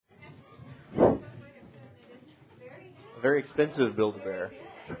very expensive Build-A-Bear.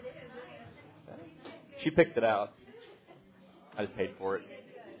 She picked it out. I just paid for it.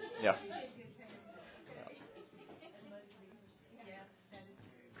 Yeah.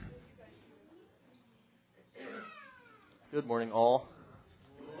 Good morning, all.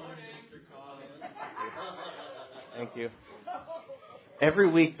 Good morning, Mr. Collins. Thank you. Every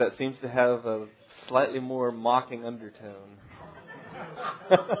week that seems to have a slightly more mocking undertone.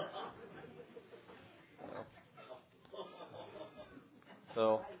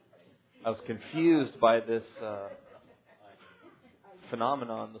 So I was confused by this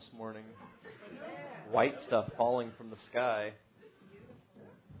phenomenon this morning. White stuff falling from the sky.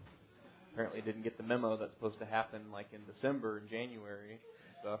 Apparently didn't get the memo that's supposed to happen like in December and January and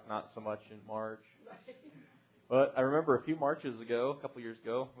stuff, not so much in March. But I remember a few Marches ago, a couple years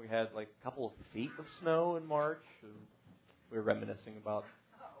ago, we had like a couple of feet of snow in March. And we were reminiscing about,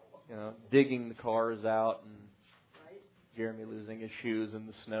 digging the cars out and Jeremy losing his shoes in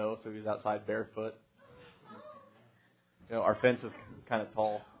the snow, so he was outside barefoot. Our fence is kind of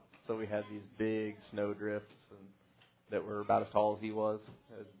tall, so we had these big snow drifts that were about as tall as he was.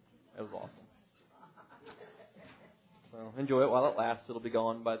 It was awesome. So enjoy it while it lasts. It'll be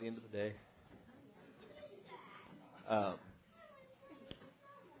gone by the end of the day.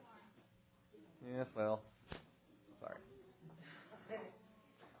 Yes, well, sorry.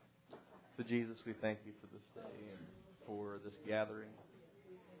 So Jesus, we thank you for this day and for this gathering,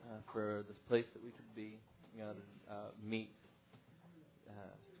 for this place that we could be, God, and meet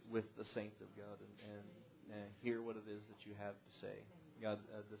with the saints of God and hear what it is that you have to say. God,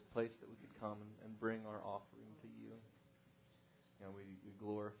 this place that we could come and bring our offering to you. We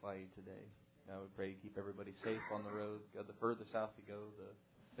glorify you today. We pray you keep everybody safe on the road. God, the further south you go, the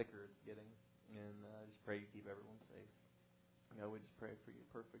thicker it's getting. And I just pray you keep everyone safe. We just pray for your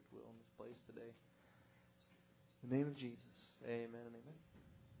perfect will in this place today. In the name of Jesus, amen and amen.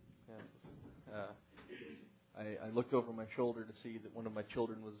 I looked over my shoulder to see that one of my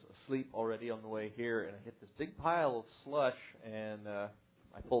children was asleep already on the way here, and I hit this big pile of slush, and I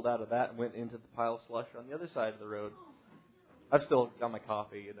pulled out of that and went into the pile of slush on the other side of the road. I've still got my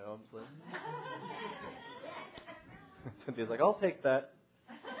coffee, I'm just Cynthia's like, I'll take that.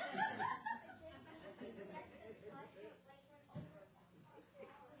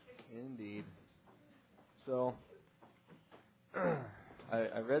 Indeed. So,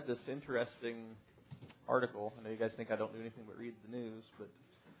 I read this interesting article. I know you guys think I don't do anything but read the news, but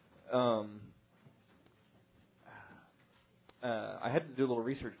I had to do a little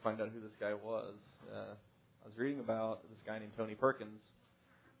research to find out who this guy was. I was reading about this guy named Tony Perkins,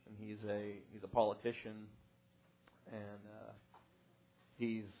 and he's a politician, and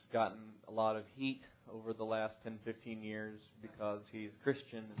he's gotten a lot of heat over the last 10, 15 years because he's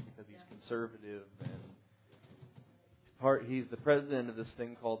Christian and because he's conservative, and he's the president of this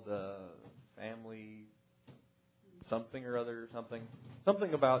thing called the Family something or other,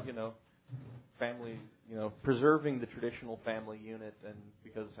 something about, family, preserving the traditional family unit, and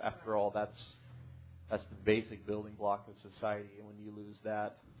because after all, that's the basic building block of society, and when you lose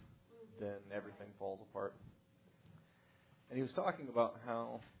that, then everything falls apart. And he was talking about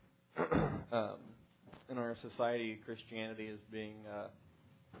how in our society, Christianity is being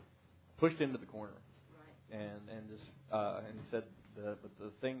pushed into the corner, and he said the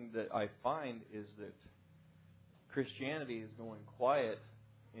thing that I find is that Christianity is going quiet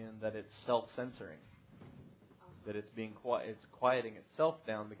in that it's self-censoring, that it's quieting itself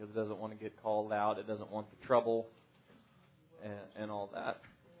down because it doesn't want to get called out, it doesn't want the trouble, and all that.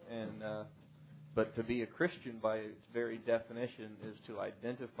 And but to be a Christian, by its very definition, is to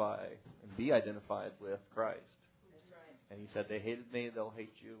identify and be identified with Christ. That's right. And he said, "They hated me; they'll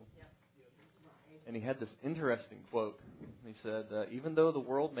hate you." Yeah. And he had this interesting quote. He said, "Even though the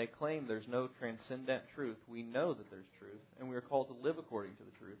world may claim there's no transcendent truth, we know that there's truth, and we are called to live according to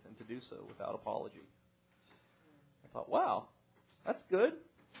the truth and to do so without apology." I thought, wow, that's good.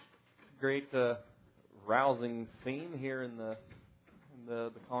 It's a great rousing theme here in the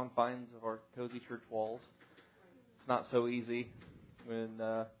confines of our cozy church walls. It's not so easy when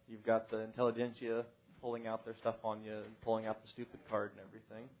you've got the intelligentsia pulling out their stuff on you and pulling out the stupid card and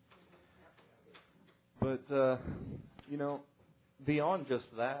everything. But, beyond just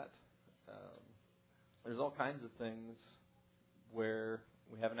that, there's all kinds of things where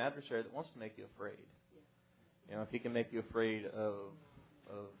we have an adversary that wants to make you afraid. If he can make you afraid of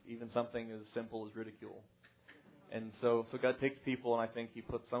even something as simple as ridicule. And so God takes people, and I think He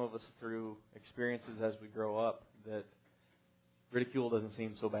puts some of us through experiences as we grow up that ridicule doesn't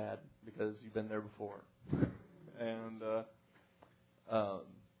seem so bad because you've been there before. And,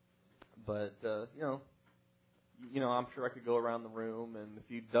 I'm sure I could go around the room, and if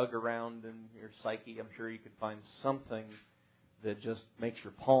you dug around in your psyche, I'm sure you could find something that just makes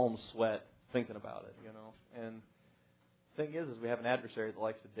your palms sweat thinking about it, And the thing is we have an adversary that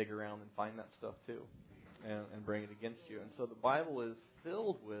likes to dig around and find that stuff too, and bring it against you. And so the Bible is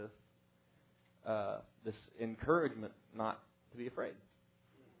filled with this encouragement not to be afraid.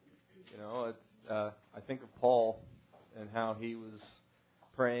 I think of Paul and how he was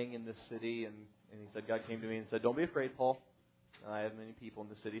praying in this city, and he said, God came to me and said, don't be afraid, Paul. I have many people in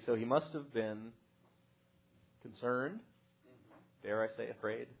the city. So he must have been concerned, dare I say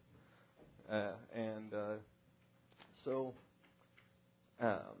afraid.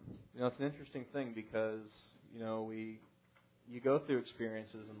 It's an interesting thing because, you go through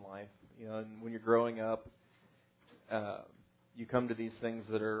experiences in life, and when you're growing up, you come to these things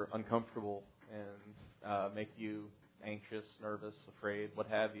that are uncomfortable and make you anxious, nervous, afraid, what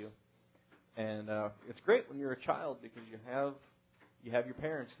have you. And it's great when you're a child because you have your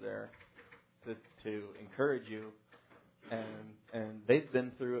parents there to encourage you, and they've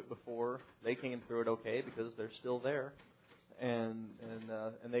been through it before. They came through it okay because they're still there, and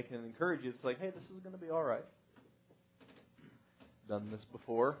they can encourage you. It's like, hey, this is going to be all right. Done this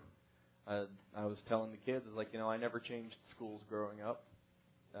before. I was telling the kids, I never changed schools growing up.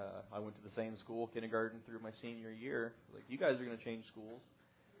 I went to the same school, kindergarten through my senior year. You guys are going to change schools.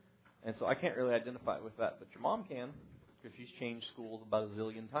 And so I can't really identify with that, but your mom can, because she's changed schools about a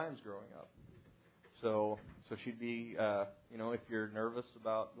zillion times growing up. So she'd be, if you're nervous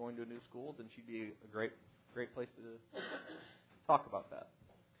about going to a new school, then she'd be a great place to talk about that.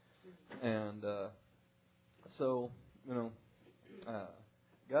 And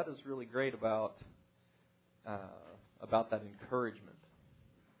God is really great about that encouragement.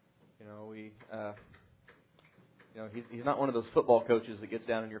 He's not one of those football coaches that gets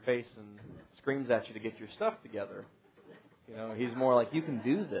down in your face and screams at you to get your stuff together. He's more like, you can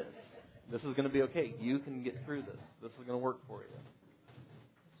do this. This is going to be okay. You can get through this. This is going to work for you.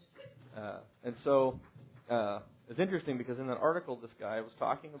 It's interesting because in that article, this guy was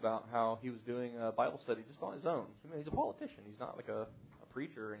talking about how he was doing a Bible study just on his own. He's a politician. He's not like a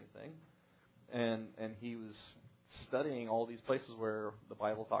preacher or anything. And he was studying all these places where the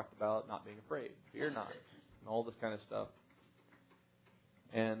Bible talked about not being afraid, fear not, and all this kind of stuff.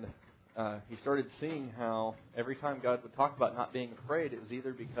 And he started seeing how every time God would talk about not being afraid, it was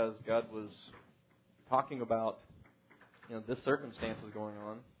either because God was talking about, this circumstance is going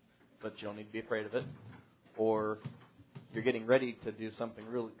on, but you don't need to be afraid of it, or you're getting ready to do something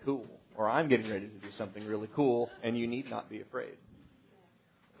really cool, or I'm getting ready to do something really cool, and you need not be afraid.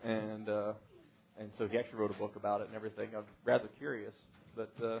 And so he actually wrote a book about it and everything. I'm rather curious, but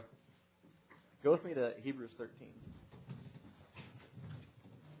go with me to Hebrews 13.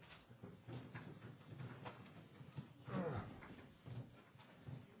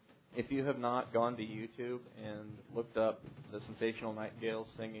 If you have not gone to YouTube and looked up the Sensational Nightingales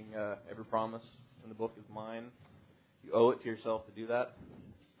singing Every Promise in the Book is Mine, you owe it to yourself to do that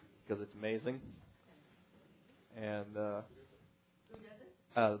because it's amazing. And the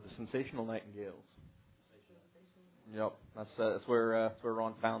Sensational Nightingales. Yep, that's where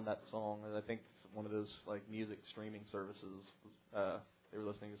Ron found that song. I think it's one of those music streaming services. They were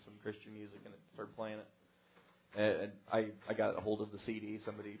listening to some Christian music and it started playing it. And I got a hold of the CD.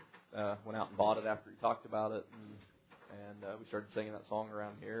 Somebody went out and bought it after he talked about it, and we started singing that song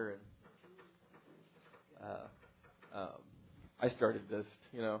around here. And I started just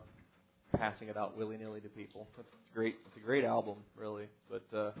passing it out willy nilly to people. It's great. It's a great album, really.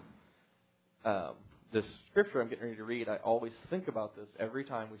 But this scripture I'm getting ready to read, I always think about this every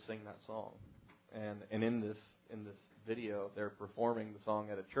time we sing that song. And in this video, they're performing the song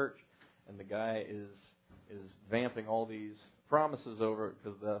at a church, and the guy is vamping all these promises over it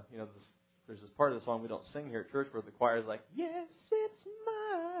because there's this part of the song we don't sing here at church where the choir is like, yes, it's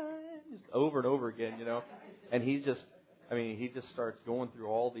mine, just over and over again, and he just starts going through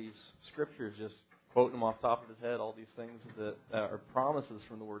all these scriptures, just quoting them off the top of his head, all these things that are promises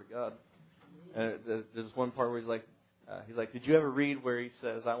from the Word of God. And there's this one part where he's like, did you ever read where he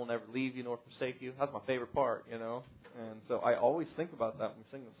says, I will never leave you nor forsake you? That's my favorite part, And so I always think about that when we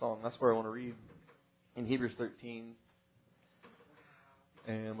sing the song. That's where I want to read. In Hebrews 13,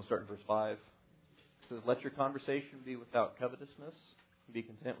 and we'll start in verse 5. It says, let your conversation be without covetousness. Be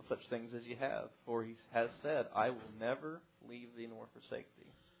content with such things as you have. For he has said, I will never leave thee nor forsake thee.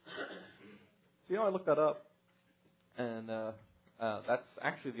 So, I looked that up, and that's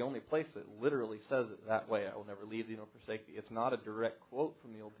actually the only place that literally says it that way. I will never leave thee nor forsake thee. It's not a direct quote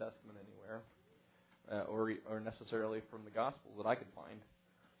from the Old Testament anywhere, or necessarily from the Gospels that I could find.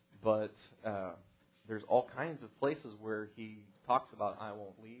 But there's all kinds of places where he talks about, I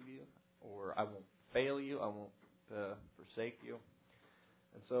won't leave you, or I won't fail you, I won't forsake you.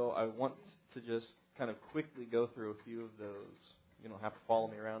 And so I want to just kind of quickly go through a few of those. You don't have to follow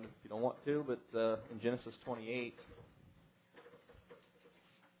me around if you don't want to, but in Genesis 28,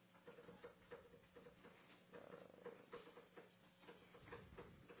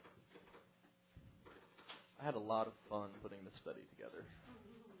 I had a lot of fun putting this study together.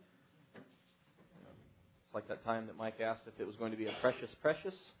 It's like that time that Mike asked if it was going to be a precious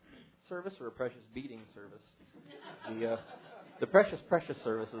service or a precious beating service. The precious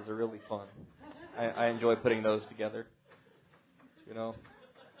services are really fun. I enjoy putting those together. You know,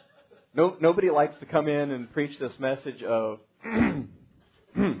 nobody likes to come in and preach this message of.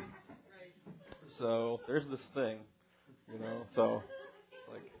 So there's this thing, you know. So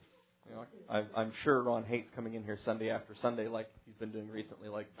like, you know, I'm sure Ron hates coming in here Sunday after Sunday like he's been doing recently.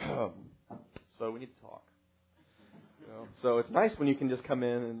 Like, so we need to talk. You know, so it's nice when you can just come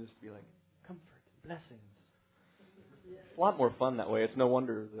in and just be like, comfort, blessings. It's a lot more fun that way. It's no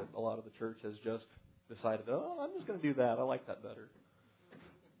wonder that a lot of the church has just decided, oh, I'm just going to do that. I like that better.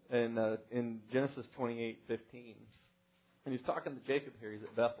 And in Genesis 28:15, and he's talking to Jacob here. He's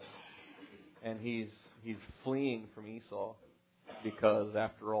at Bethel, and he's fleeing from Esau because,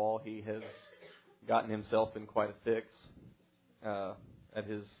 after all, he has gotten himself in quite a fix at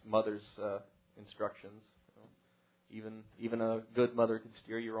his mother's instructions. You know, even a good mother can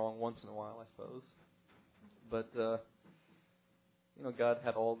steer you wrong once in a while, I suppose. But you know, God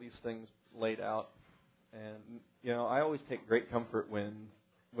had all these things laid out, and you know, I always take great comfort when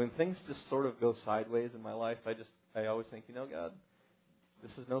things just sort of go sideways in my life. I always think, you know, God,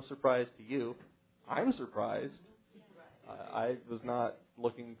 this is no surprise to you. I'm surprised. I was not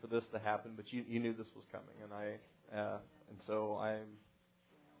looking for this to happen, but you knew this was coming, and so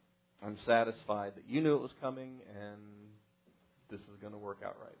I'm satisfied that you knew it was coming, and this is going to work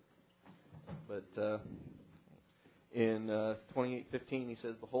out right. But in 28:15, he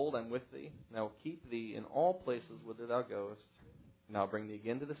says, "Behold, I'm with thee. And I will keep thee in all places whither thou goest, and I'll bring thee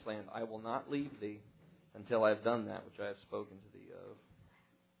again to this land. I will not leave thee until I have done that which I have spoken to thee of."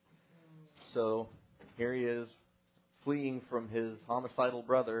 So here he is, fleeing from his homicidal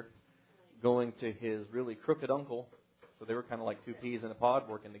brother, going to his really crooked uncle. So they were kind of like two peas in a pod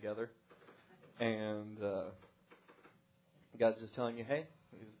working together. And God's just telling you, hey,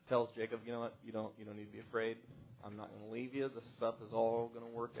 he tells Jacob, you know what, you don't need to be afraid. I'm not going to leave you. This stuff is all going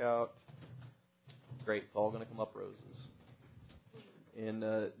to work out. Great, it's all going to come up roses. In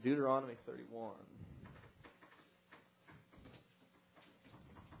Deuteronomy 31.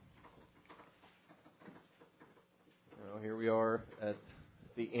 You know, here we are at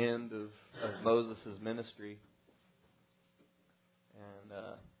the end of Moses' ministry. And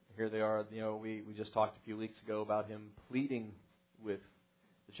here they are. You know, we just talked a few weeks ago about him pleading with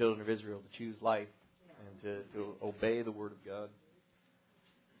the children of Israel to choose life and to obey the word of God.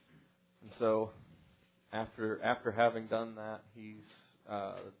 And so, after having done that, he's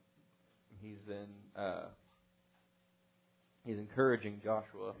encouraging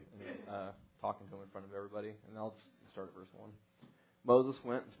Joshua and talking to him in front of everybody. And I'll start at verse 1. Moses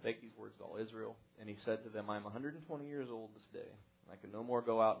went and spake these words to all Israel, and he said to them, I am 120 years old this day, and I can no more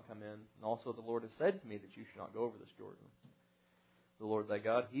go out and come in. And also the Lord has said to me that you should not go over this Jordan. The Lord thy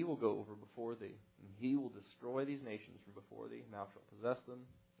God, he will go over before thee, and he will destroy these nations from before thee, and thou shalt possess them.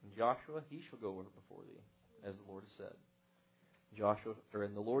 And Joshua, he shall go over before thee, as the Lord has said.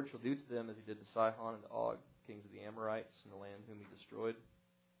 And the Lord shall do to them as he did to Sihon and to Og, kings of the Amorites, in the land whom he destroyed.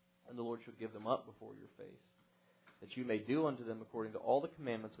 And the Lord shall give them up before your face, that you may do unto them according to all the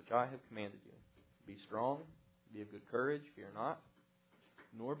commandments which I have commanded you. Be strong, be of good courage, fear not,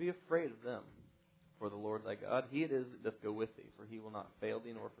 nor be afraid of them. For the Lord thy God, he it is that doth go with thee, for he will not fail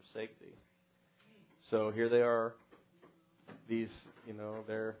thee nor forsake thee. So here they are. These, you know,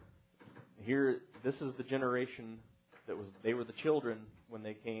 they're here. This is the generation they were the children when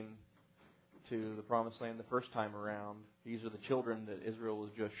they came to the Promised Land the first time around. These are the children that Israel was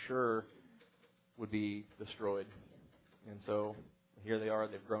just sure would be destroyed. And so here they are.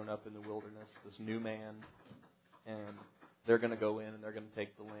 They've grown up in the wilderness, this new man, and they're going to go in and they're going to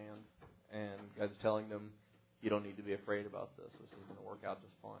take the land. And God's telling them, you don't need to be afraid about this. This is going to work out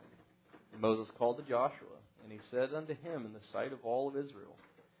just fine. And Moses called to Joshua, and he said unto him in the sight of all of Israel,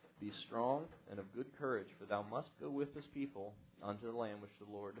 Be strong and of good courage, for thou must go with this people unto the land which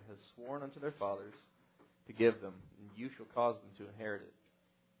the Lord has sworn unto their fathers to give them, and you shall cause them to inherit it.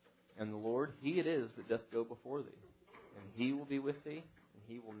 And the Lord, he it is that doth go before thee, and he will be with thee, and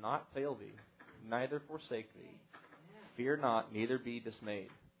he will not fail thee, neither forsake thee. Fear not, neither be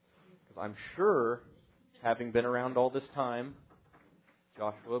dismayed. Because I'm sure having been around all this time,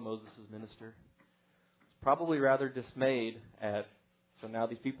 Joshua, Moses' minister, was probably rather dismayed at, so now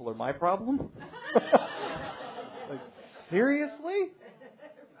these people are my problem? Like, seriously?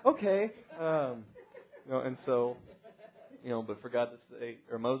 Okay. And so, but for God to say,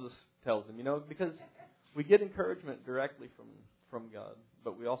 or Moses tells him, because we get encouragement directly from God,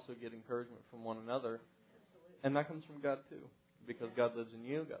 but we also get encouragement from one another, and that comes from God too, because God lives in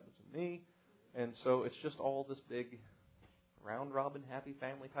you, God lives in me, and so it's just all this big round robin happy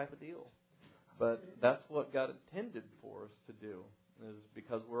family type of deal. But that's what God intended for us to do, is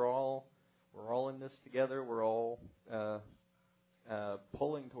because we're all in this together. We're all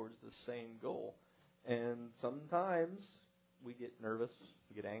pulling towards the same goal. And sometimes we get nervous,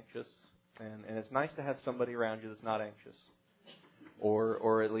 we get anxious, and it's nice to have somebody around you that's not anxious,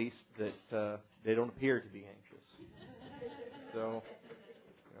 or at least that they don't appear to be anxious. So,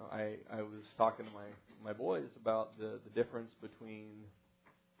 I was talking to my boys about the difference between,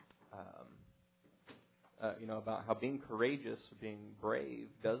 about how being courageous, being brave,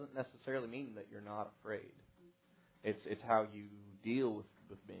 doesn't necessarily mean that you're not afraid. It's how you deal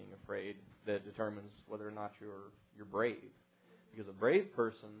with being afraid that determines whether or not you're brave. Because a brave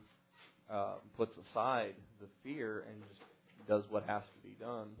person puts aside the fear and just does what has to be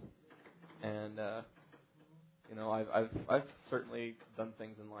done. And I've certainly done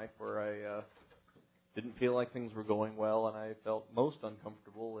things in life where I didn't feel like things were going well, and I felt most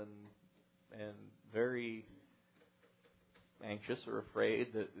uncomfortable and very anxious or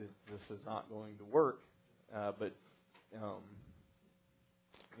afraid that this is not going to work. But those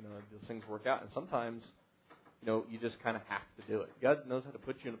things work out, and sometimes you just kind of have to do it. God knows how to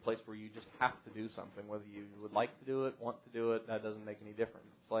put you in a place where you just have to do something, whether you would like to do it, want to do it. That doesn't make any difference.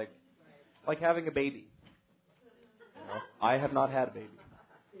 It's like having a baby. I have not had a baby.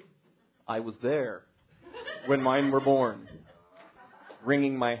 I was there when mine were born,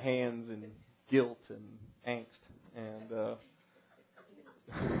 wringing my hands in guilt and angst, and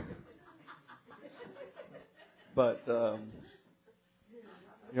but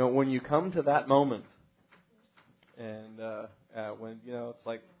when you come to that moment, and when it's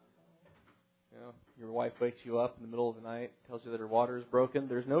like your wife wakes you up in the middle of the night, tells you that her water is broken,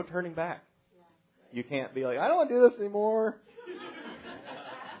 there's no turning back. You can't be like, I don't want to do this anymore.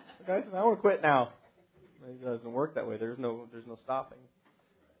 Okay, I want to quit now. It doesn't work that way. There's no stopping.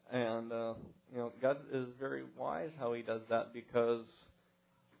 And God is very wise how He does that, because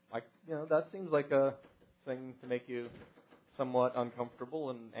that seems like a thing to make you somewhat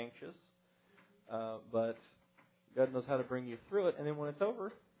uncomfortable and anxious. But God knows how to bring you through it. And then when it's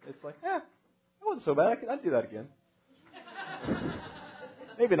over, it's like, that wasn't so bad. I'd do that again.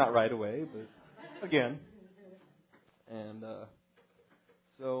 Maybe not right away, but again. And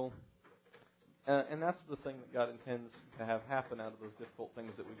and that's the thing that God intends to have happen out of those difficult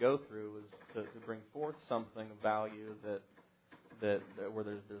things that we go through, is to bring forth something of value that where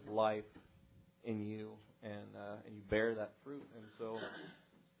there's life in you, and you bear that fruit. And so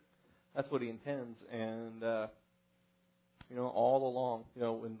that's what He intends. And all along,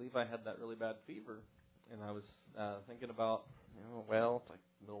 when Levi had that really bad fever, and I was thinking about, it's like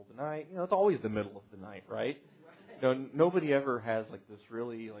the middle of the night. It's always the middle of the night, right? Nobody ever has like this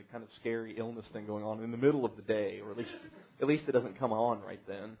really like kind of scary illness thing going on in the middle of the day, or at least it doesn't come on right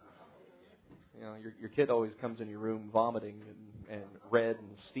then. Your kid always comes in your room vomiting and red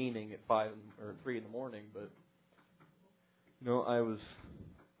and steaming at 5 or 3 in the morning. But I was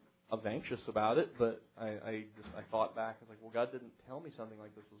anxious about it, but I thought back. I was like, well, God didn't tell me something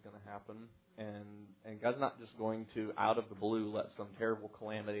like this was going to happen, and God's not just going to out of the blue let some terrible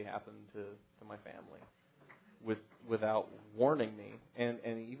calamity happen to my family without warning me. And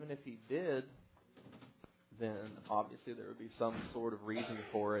even if He did, then obviously there would be some sort of reason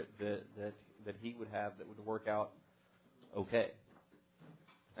for it that He would have that would work out okay.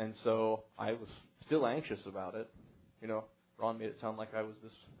 And so I was still anxious about it. Ron made it sound like I was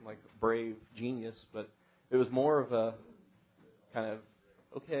this like brave genius, but it was more of a kind of,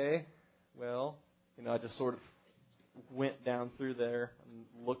 okay, well, I just sort of went down through there and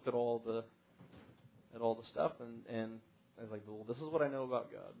looked at all the stuff, and I was like, well, this is what I know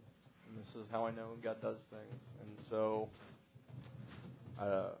about God, and this is how I know God does things, and so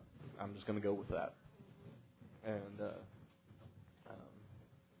I'm just going to go with that. And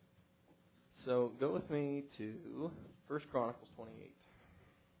so go with me to 1 Chronicles 28.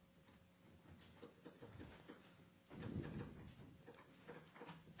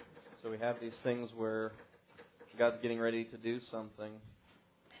 So we have these things where God's getting ready to do something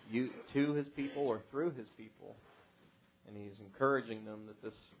to His people or through His people, and He's encouraging them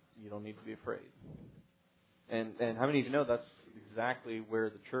that you don't need to be afraid. And how many of you know that's exactly where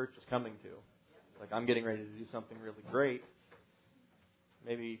the church is coming to? Like, I'm getting ready to do something really great.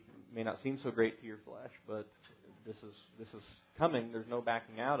 Maybe it may not seem so great to your flesh, but this is coming. There's no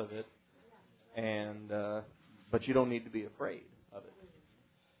backing out of it, and but you don't need to be afraid of it.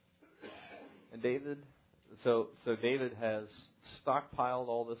 And David has stockpiled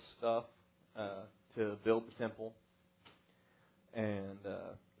all this stuff to build the temple, and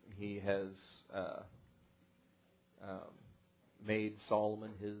he has made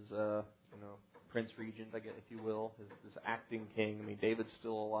Solomon his prince regent, I guess, if you will, his acting king. I mean, David's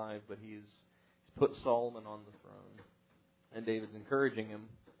still alive, but he's put Solomon on the throne, and David's encouraging him.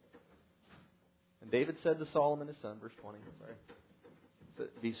 And David said to Solomon his son, verse 20,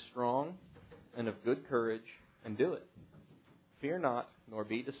 be strong and of good courage, and do it. Fear not, nor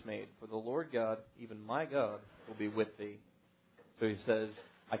be dismayed, for the Lord God, even my God, will be with thee. So he says,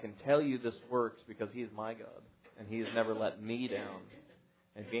 I can tell you this works because he is my God, and he has never let me down.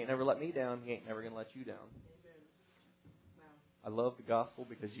 And if he ain't never let me down, he ain't never going to let you down. I love the gospel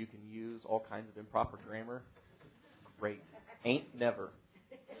because you can use all kinds of improper grammar. Great. Ain't never.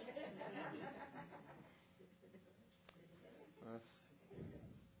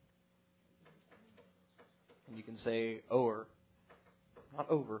 And you can say o'er. Not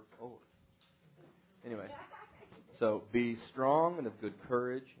over. Over. Anyway. So be strong and of good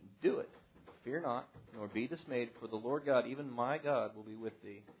courage. And do it. Fear not, nor be dismayed, for the Lord God, even my God, will be with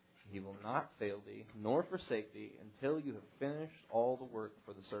thee. He will not fail thee, nor forsake thee, until you have finished all the work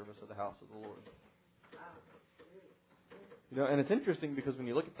for the service of the house of the Lord. And it's interesting because when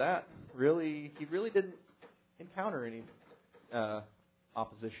you look at that, he really didn't encounter any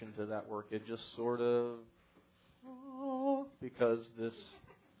opposition to that work. It just sort of because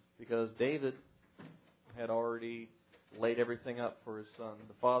David had already laid everything up for his son.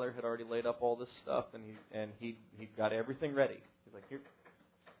 The father had already laid up all this stuff, and he got everything ready. He's like, here,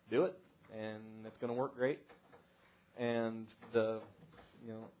 do it, and it's going to work great. And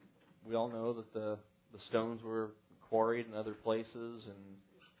we all know that the stones were quarried in other places and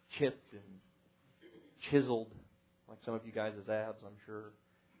chipped and chiseled, like some of you guys' abs, I'm sure.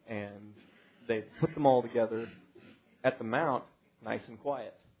 And they put them all together at the mount, nice and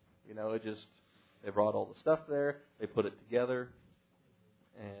quiet. They brought all the stuff there, they put it together,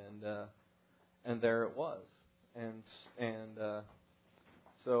 and there it was.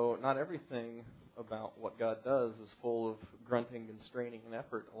 So not everything about what God does is full of grunting and straining and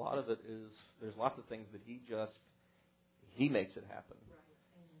effort. A lot of it is, there's lots of things that He makes it happen.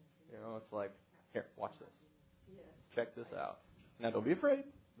 It's like, here, watch this. Check this out. Now don't be afraid.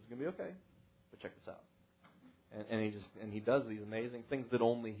 It's going to be okay. But check this out. And He does these amazing things that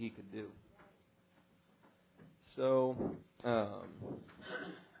only He could do. So,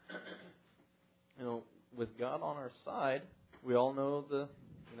 with God on our side, we all know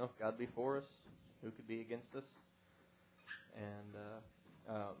if God be for us, who could be against us? And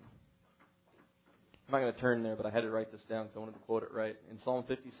I'm not going to turn there, but I had to write this down because I wanted to quote it right. In Psalm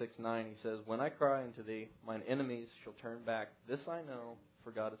 56:9, he says, when I cry unto thee, mine enemies shall turn back. This I know,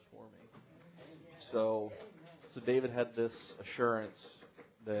 for God is for me. So David had this assurance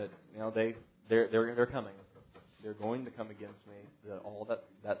that they're coming. They're going to come against me. All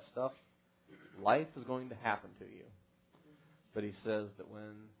that stuff, life is going to happen to you. But he says that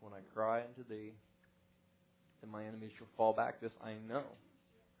when I cry unto thee, then my enemies shall fall back. This I know,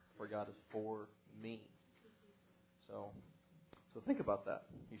 for God is for me. So think about that.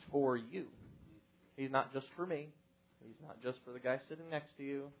 He's for you. He's not just for me. He's not just for the guy sitting next to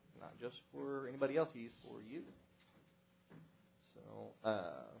you. Not just for anybody else. He's for you. So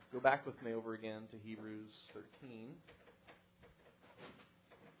go back with me over again to Hebrews 13.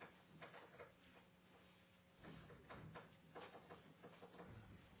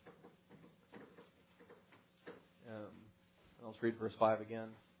 I'll just read verse 5 again.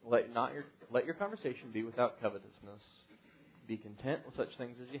 Let your conversation be without covetousness. Be content with such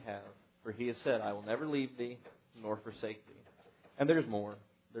things as you have. For he has said, I will never leave thee, nor forsake thee. And there's more.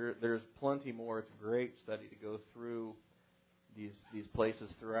 There's plenty more. It's a great study to go through these places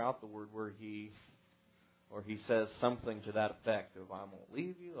throughout the Word where he says something to that effect of, I won't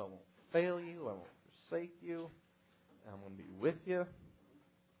leave you, I won't fail you, I won't forsake you, I'm going to be with you.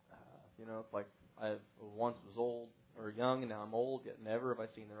 It's like I once was old or young, and now I'm old, yet never have I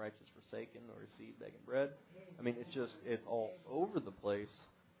seen the righteous forsaken or receive begging bread. I mean, it's all over the place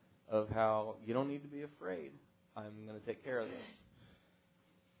of how you don't need to be afraid. I'm going to take care of this.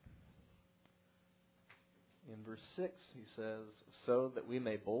 In verse 6, he says, so that we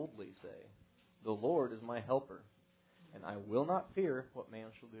may boldly say, the Lord is my helper, and I will not fear what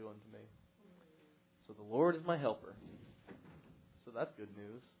man shall do unto me. So the Lord is my helper. So that's good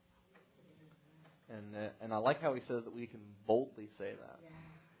news. And I like how he says that we can boldly say that.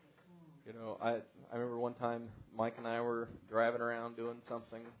 You know, I remember one time Mike and I were driving around doing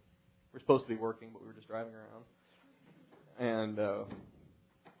something. We're supposed to be working, but we were just driving around. And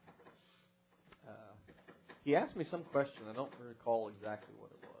he asked me some question. I don't recall exactly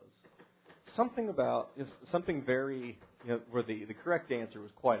what it was. Something very, where the correct answer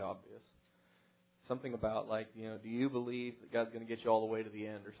was quite obvious. Something about like, do you believe that God's going to get you all the way to the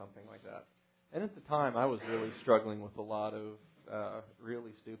end or something like that? And at the time, I was really struggling with a lot of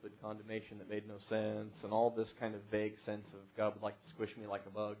really stupid condemnation that made no sense and all this kind of vague sense of God would like to squish me like a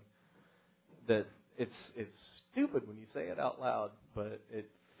bug. That it's stupid when you say it out loud, but it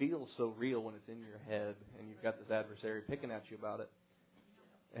feels so real when it's in your head and you've got this adversary picking at you about it.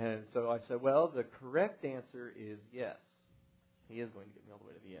 And so I said, well, the correct answer is yes. He is going to get me all the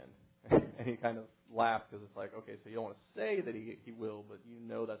way to the end. And he kind of laughed because it's like, okay, so you don't want to say that he will, but you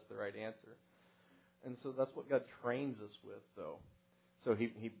know that's the right answer. And so that's what God trains us with, though. So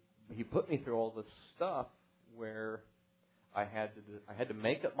he put me through all this stuff where I had to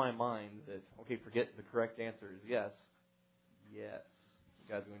make up my mind that, okay, forget the correct answer is yes. Yes,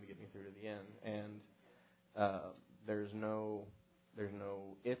 God's going to get me through to the end. And there's no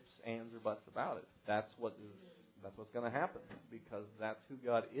ifs, ands, or buts about it. That's what's going to happen because that's who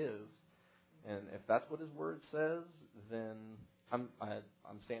God is. And if that's what His Word says, then I'm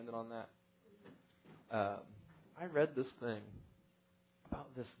standing on that. I read this thing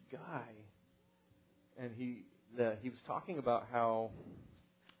about this guy, and he was talking about how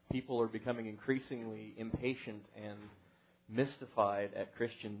people are becoming increasingly impatient and mystified at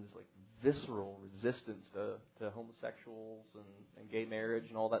Christians' like visceral resistance to homosexuals and gay marriage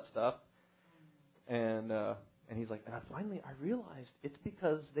and all that stuff. And he's like, and I realized it's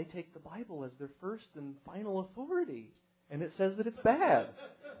because they take the Bible as their first and final authority, and it says that it's bad.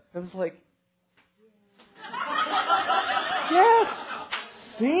 I was like, yes,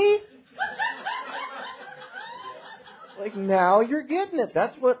 see? Like, now you're getting it.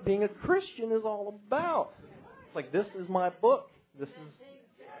 That's what being a Christian is all about. It's like, this is my book. This is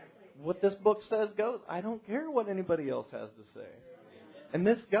what this book says goes. I don't care what anybody else has to say. And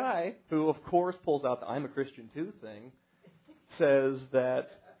this guy, who of course pulls out the "I'm a Christian too" thing, says that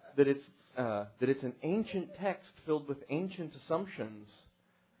it's an ancient text filled with ancient assumptions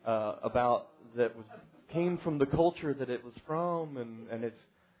about that came from the culture that it was from, and it's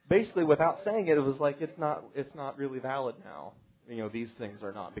basically, without saying it, it was like it's not really valid now. These things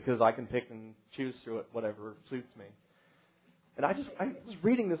are not, because I can pick and choose through it whatever suits me. And I was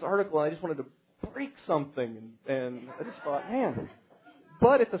reading this article and I just wanted to break something, and I just thought, man.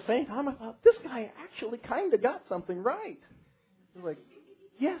 But at the same time, I thought, this guy actually kind of got something right. He's like,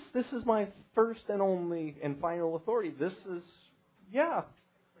 yes, this is my first and only and final authority. This is, yeah.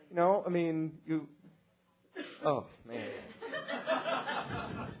 Oh, man.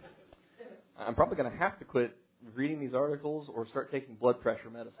 I'm probably going to have to quit reading these articles or start taking blood pressure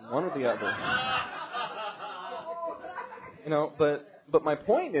medicine, one or the other. But my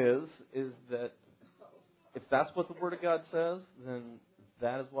point is that if that's what the Word of God says, then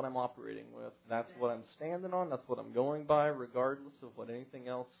that is what I'm operating with. That's what I'm standing on. That's what I'm going by, regardless of what anything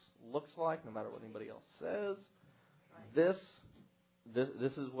else looks like, no matter what anybody else says. This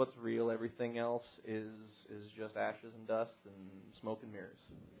is what's real. Everything else is just ashes and dust and smoke and mirrors.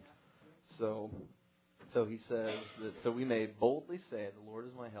 So he says that. So we may boldly say, "The Lord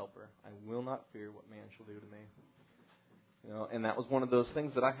is my helper. I will not fear what man shall do to me." And that was one of those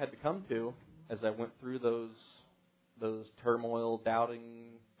things that I had to come to as I went through those turmoil,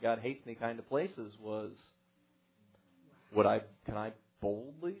 doubting, God hates me kind of places. Was can I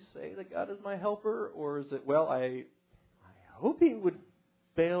boldly say that God is my helper, or is it, well, I hope He would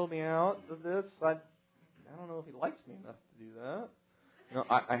bail me out of this. I don't know if He likes me enough to do that.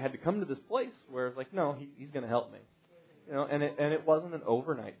 I had to come to this place where it's like, no, He's going to help me. And it wasn't an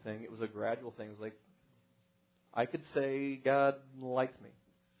overnight thing. It was a gradual thing. It was like, I could say God likes me.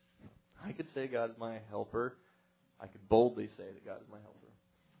 I could say God is my helper. I could boldly say that God is my helper.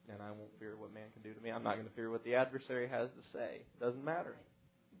 And I won't fear what man can do to me. I'm not going to fear what the adversary has to say. It doesn't matter.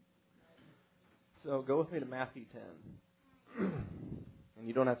 So go with me to Matthew 10. And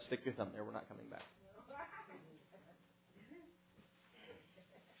you don't have to stick your thumb there. We're not coming back.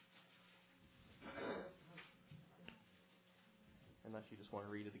 Unless you just want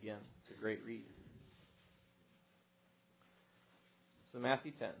to read it again. It's a great read. So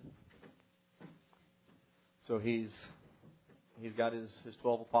Matthew 10. So he's got his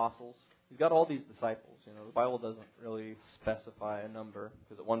 12 apostles, he's got all these disciples. You know, the Bible doesn't really specify a number,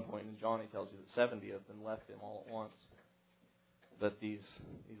 because at one point in John he tells you that 70 of them left him all at once. But these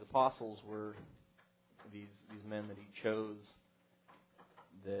apostles were these men that he chose,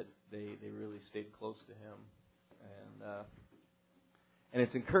 that they really stayed close to him, and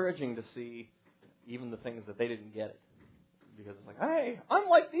it's encouraging to see even the things that they didn't get it, because it's like, hey, I'm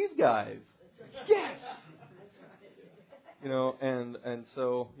like these guys, yes. You know, and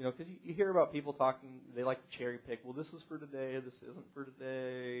so, you know, because you hear about people talking, they like to cherry pick. Well, this is for today, this isn't for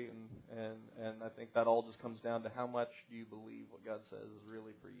today, and I think that all just comes down to how much do you believe what God says is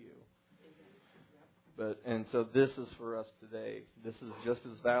really for you. And so this is for us today. This is just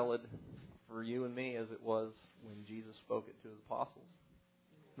as valid for you and me as it was when Jesus spoke it to his apostles.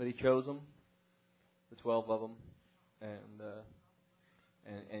 But he chose them, the 12 of them, and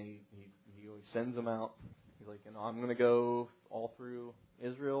he always sends them out. He's like, you know, I'm going to go all through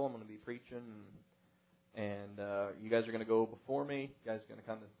Israel. I'm going to be preaching, and you guys are going to go before me. You guys are going to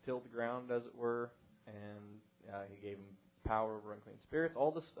kind of till the ground, as it were. And he gave them power over unclean spirits,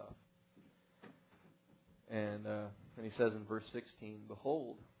 all this stuff. And he says in verse 16,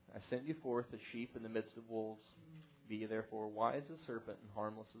 behold, I send you forth as sheep in the midst of wolves. Be ye therefore wise as serpent and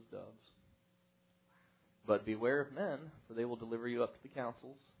harmless as doves. But beware of men, for they will deliver you up to the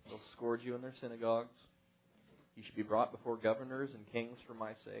councils. They'll scourge you in their synagogues. You should be brought before governors and kings for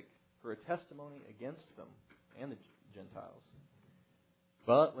my sake, for a testimony against them and the Gentiles.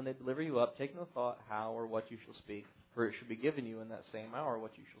 But when they deliver you up, take no thought how or what you shall speak, for it shall be given you in that same hour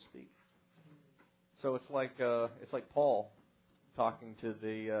what you shall speak. So it's like Paul talking to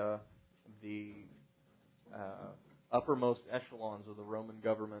the uppermost echelons of the Roman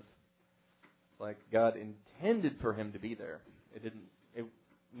government. Like God intended for him to be there.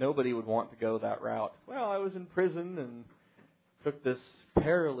 Nobody would want to go that route. Well, I was in prison and took this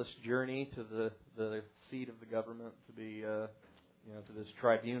perilous journey to the seat of the government to be, to this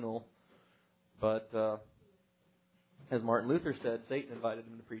tribunal. But as Martin Luther said, Satan invited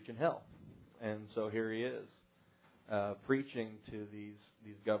him to preach in hell, and so here he is preaching to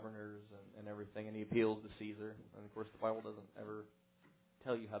these governors and everything, and he appeals to Caesar. And of course, the Bible doesn't ever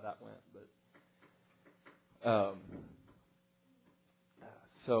tell you how that went,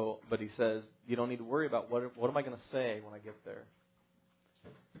 but he says, you don't need to worry about what am I going to say when I get there.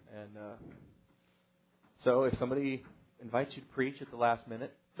 And so if somebody invites you to preach at the last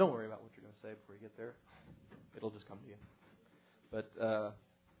minute, don't worry about what you're going to say before you get there. It'll just come to you.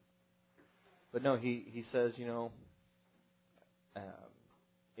 But no, he says,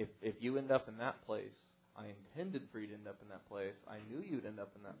 if you end up in that place, I intended for you to end up in that place. I knew you'd end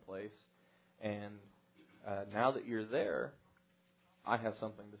up in that place. And now that you're there, I have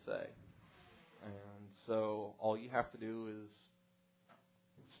something to say. And so all you have to do is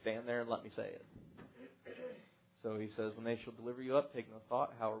stand there and let me say it. So he says, when they shall deliver you up, take no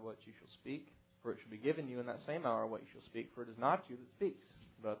thought how or what you shall speak, for it shall be given you in that same hour what you shall speak, for it is not you that speaks,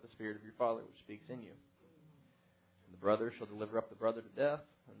 but the Spirit of your Father which speaks in you. And the brother shall deliver up the brother to death,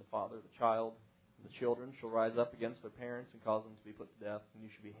 and the father the child. And the children shall rise up against their parents and cause them to be put to death, and you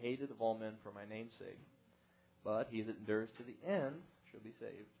shall be hated of all men for my name's sake. But he that endures to the end shall be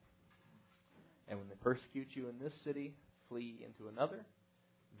saved. And when they persecute you in this city, flee into another.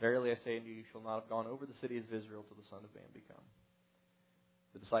 Verily I say unto you, you shall not have gone over the cities of Israel till the Son of Man be come.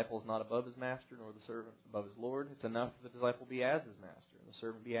 The disciple is not above his master, nor the servant above his Lord. It's enough that the disciple be as his master, and the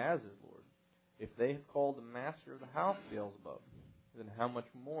servant be as his Lord. If they have called the master of the house Beelzebub, then how much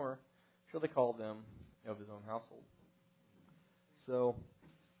more shall they call them of his own household? So,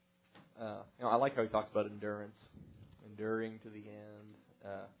 I like how he talks about endurance, enduring to the end,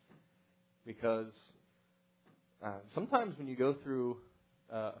 because sometimes when you go through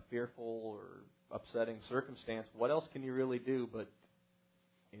a fearful or upsetting circumstance, what else can you really do but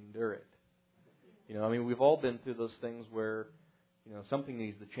endure it? We've all been through those things where, something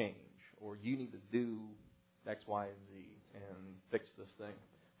needs to change, or you need to do X, Y, and Z and fix this thing.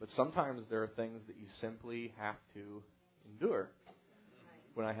 But sometimes there are things that you simply have to endure.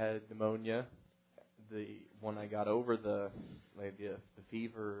 When I had pneumonia, when I got over the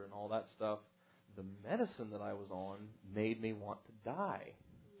fever and all that stuff, the medicine that I was on made me want to die.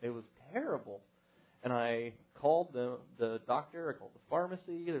 It was terrible. And I called the doctor, I called the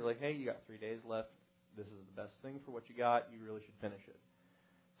pharmacy. They're like, hey, you got 3 days left. This is the best thing for what you got. You really should finish it.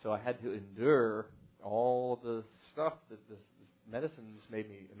 So I had to endure all the stuff that this medicine just made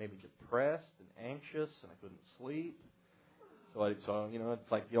me depressed and anxious, and I couldn't sleep. So it's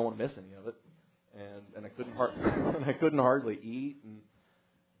like you don't want to miss any of it, and I couldn't hardly eat,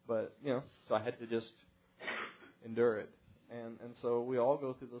 so I had to just endure it. And so we all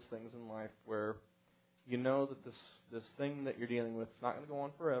go through those things in life where you know that this thing that you're dealing with is not going to go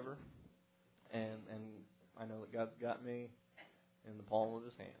on forever. And I know that God's got me in the palm of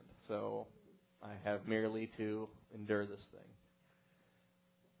His hand. So I have merely to endure this thing.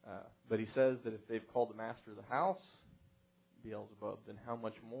 But He says that if they've called the master of the house Beelzebub, then how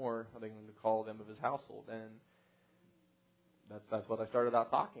much more are they going to call them of his household? And that's what I started out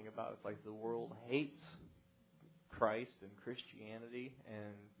talking about. It's like the world hates Christ and Christianity,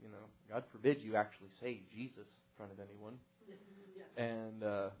 and God forbid you actually say Jesus in front of anyone. And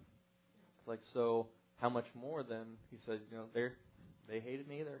it's like, so how much more then? He said, they hated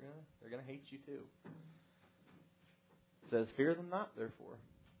me. They're gonna hate you too. It says, fear them not, therefore.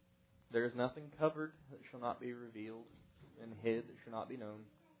 There is nothing covered that shall not be revealed, and hid that shall not be known.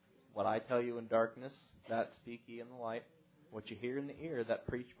 What I tell you in darkness, that speak ye in the light. What you hear in the ear, that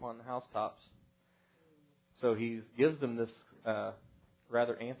preach upon the housetops. So he gives them this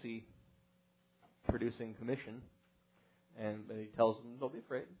rather antsy producing commission, and he tells them, don't be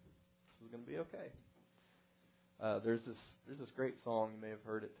afraid. This is going to be okay. There's this great song, you may have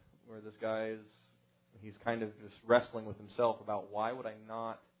heard it, where this guy he's kind of just wrestling with himself about why would I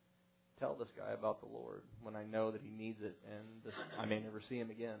not tell this guy about the Lord when I know that he needs it and I may never see him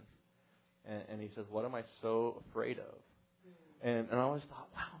again. And he says, what am I so afraid of? And I always thought,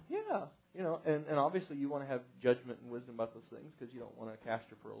 wow, yeah, and obviously you want to have judgment and wisdom about those things because you don't want to cast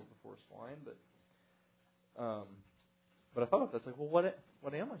your pearls before swine. But I thought about that. It's like, well,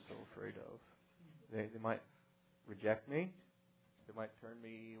 what am I so afraid of? They might reject me. They might turn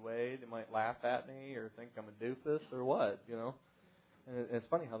me away. They might laugh at me or think I'm a doofus or what, And it's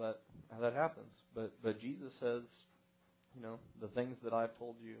funny how that happens. But Jesus says, the things that I've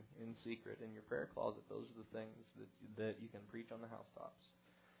told you in secret in your prayer closet, those are the things that you can preach on the housetops.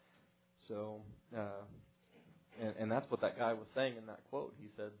 So, and that's what that guy was saying in that quote. He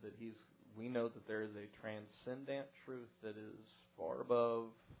said that we know that there is a transcendent truth that is far above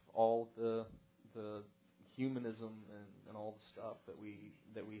all the humanism and all the stuff that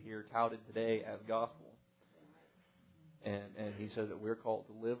we hear touted today as gospel. And he said that we're called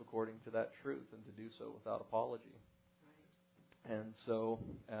to live according to that truth and to do so without apology. And so,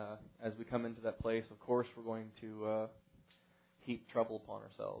 as we come into that place, of course, we're going to heap trouble upon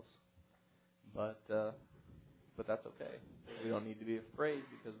ourselves. But that's okay. We don't need to be afraid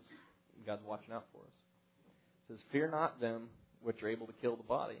because God's watching out for us. It says, fear not them which are able to kill the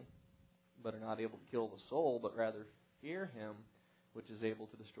body, but are not able to kill the soul, but rather fear Him which is able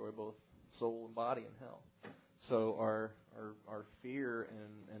to destroy both soul and body in hell. So our fear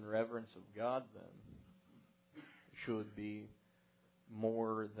and reverence of God then should be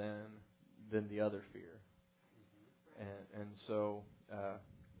more than the other fear. And so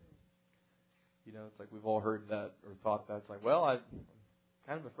it's like we've all heard that or thought that. It's like, well, I'm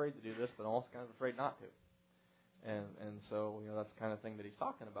kind of afraid to do this, but I'm also kind of afraid not to. And so that's the kind of thing that he's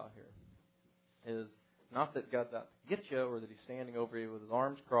talking about here. Is not that God's out to get you or that He's standing over you with His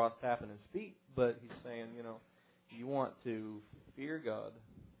arms crossed, tapping His feet, but He's saying, you want to fear God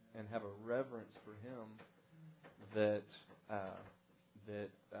and have a reverence for Him that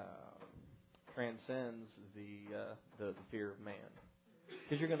transcends the fear of man.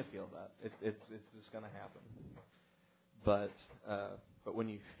 Because you're going to feel that. It's just going to happen. But when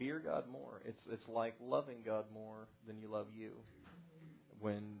you fear God more, it's like loving God more than you love you.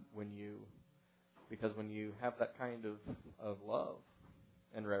 Because when you have that kind of love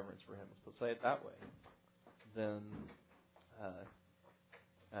and reverence for Him, let's say it that way, then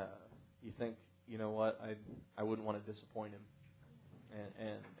you think, you know what, I wouldn't want to disappoint Him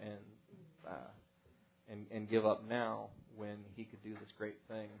and give up now when He could do this great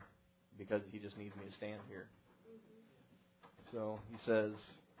thing because He just needs me to stand here. So He says,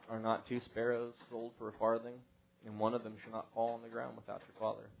 are not 2 sparrows sold for a farthing, and one of them shall not fall on the ground without your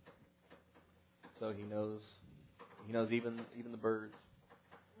Father? So He knows even the birds.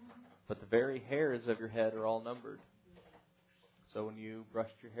 But the very hairs of your head are all numbered. So when you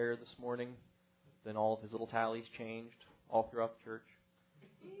brushed your hair this morning, then all of His little tallies changed all throughout the church.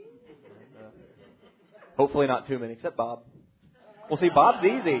 And, hopefully not too many, except Bob. Well, see, Bob's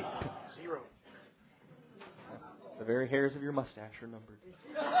easy. 0. The very hairs of your mustache are numbered.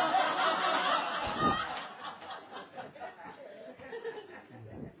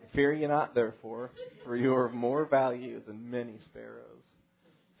 Fear ye not, therefore, for you are of more value than many sparrows.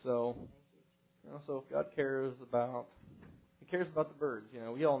 So, so if God cares about, He cares about the birds.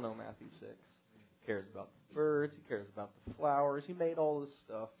 We all know Matthew 6. He cares about the birds. He cares about the flowers. He made all this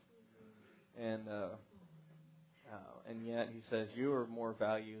stuff, and yet He says you are of more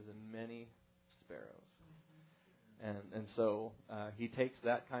value than many sparrows. And so he takes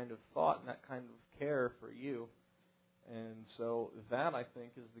that kind of thought and that kind of care for you. And so that, I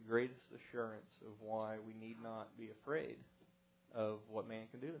think, is the greatest assurance of why we need not be afraid of what man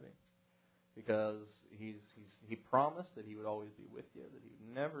can do to me. Because he promised that he would always be with you, that he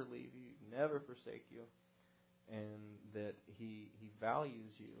would never leave you, never forsake you, and that he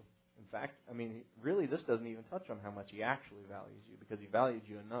values you. In fact, I mean, really, this doesn't even touch on how much he actually values you, because he valued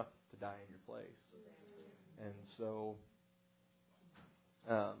you enough to die in your place. And so,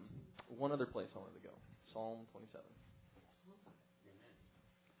 one other place I wanted to go, Psalm 27.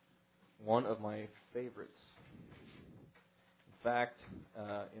 One of my favorites. In fact,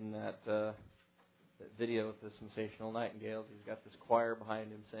 in that video with the Sensational Nightingales, he's got this choir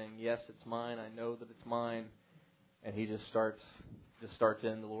behind him saying, "Yes, it's mine. I know that it's mine." And he just starts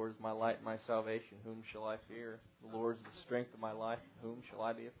in, "The Lord is my light and my salvation. Whom shall I fear? The Lord is the strength of my life. Whom shall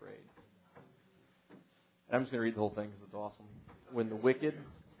I be afraid?" And I'm just going to read the whole thing because it's awesome. "When the wicked,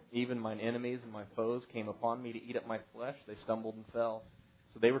 even mine enemies and my foes, came upon me to eat up my flesh, they stumbled and fell."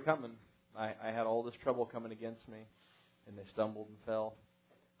 So they were coming. I had all this trouble coming against me, and they stumbled and fell.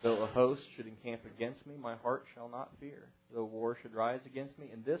 "Though a host should encamp against me, my heart shall not fear. Though war should rise against me,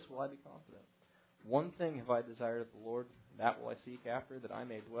 in this will I be confident. One thing have I desired of the Lord, that will I seek after, that I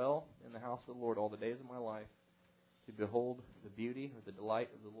may dwell in the house of the Lord all the days of my life, to behold the beauty or the delight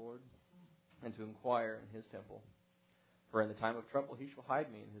of the Lord, and to inquire in his temple. For in the time of trouble he shall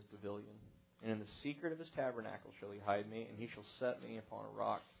hide me in his pavilion, and in the secret of his tabernacle shall he hide me, and he shall set me upon a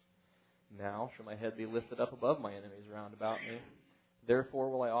rock. Now shall my head be lifted up above my enemies round about me. Therefore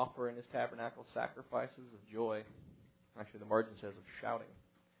will I offer in his tabernacle sacrifices of joy." Actually, the margin says of shouting.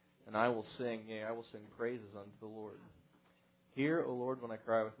 "And I will sing, yea, I will sing praises unto the Lord. Hear, O Lord, when I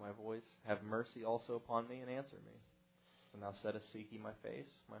cry with my voice. Have mercy also upon me, and answer me. When thou saidst, seek ye my face,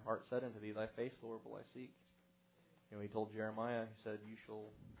 my heart said unto thee, thy face, Lord, will I seek." He told Jeremiah, he said, you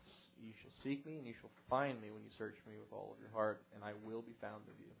shall seek me, and you shall find me when you search for me with all of your heart, and I will be found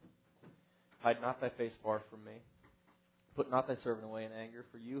of you. Hide not thy face far from me. Put not thy servant away in anger,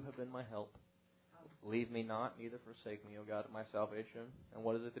 for you have been my help. Leave me not, neither forsake me, O God of my salvation." And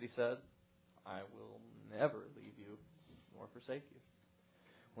what is it that he said? "I will never leave you nor forsake you.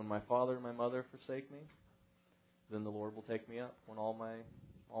 When my father and my mother forsake me, then the Lord will take me up. When all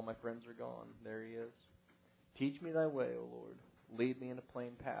my friends are gone, there he is. Teach me thy way, O Lord. Lead me in a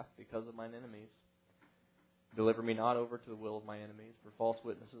plain path because of mine enemies. Deliver me not over to the will of my enemies, for false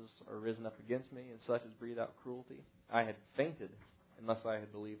witnesses are risen up against me, and such as breathe out cruelty. I had fainted unless I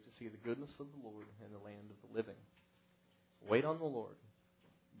had believed to see the goodness of the Lord in the land of the living. Wait on the Lord.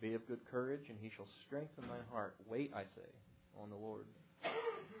 Be of good courage, and he shall strengthen thine heart. Wait, I say, on the Lord."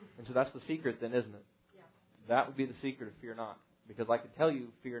 And so that's the secret then, isn't it? Yeah. That would be the secret of fear not. Because I could tell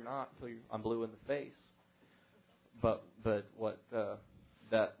you, fear not, until I'm blue in the face. But what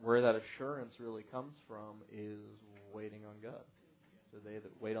where that assurance really comes from is waiting on God. "So they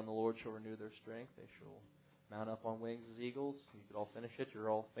that wait on the Lord shall renew their strength. They shall mount up on wings as eagles." You could all finish it. You're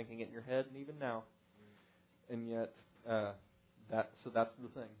all thinking it in your head, and even now. And yet, that's the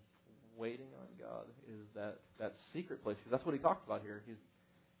thing. Waiting on God is that secret place. That's what he talks about here.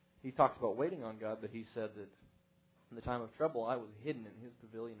 He talks about waiting on God, but he said that in the time of trouble, I was hidden in his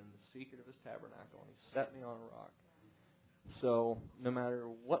pavilion in the secret of his tabernacle, and he set me on a rock. So no matter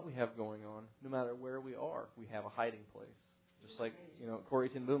what we have going on, no matter where we are, we have a hiding place. Just like Corrie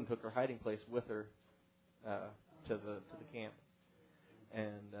ten Boom took her hiding place with her to the camp,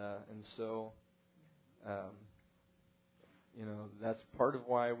 and so that's part of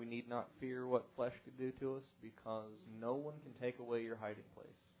why we need not fear what flesh could do to us, because no one can take away your hiding place.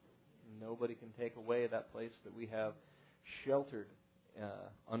 Nobody can take away that place that we have sheltered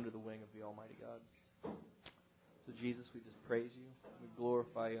under the wing of the Almighty God. So Jesus, we just praise you, we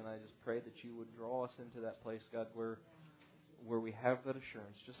glorify you, and I just pray that you would draw us into that place, God, where we have that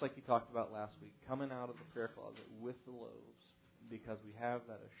assurance, just like you talked about last week, coming out of the prayer closet with the loaves, because we have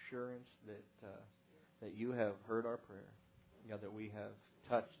that assurance that you have heard our prayer, God, that we have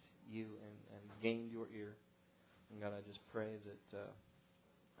touched you and gained your ear. And God, I just pray that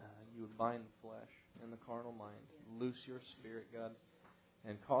you would bind the flesh and the carnal mind, loose your spirit, God,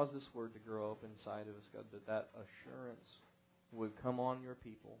 and cause this word to grow up inside of us, God, that assurance would come on your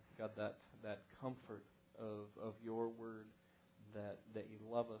people, God, that comfort of your word, that you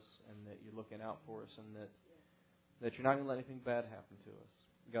love us and that you're looking out for us, and that you're not going to let anything bad happen to us,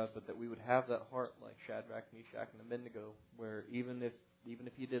 God, but that we would have that heart like Shadrach, Meshach, and Abednego, where even if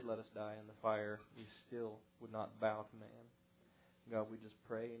you did let us die in the fire, we still would not bow to man. God, we just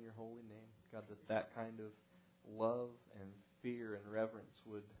pray in your holy name, God, that kind of love and fear and reverence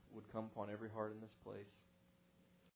would come upon every heart in this place.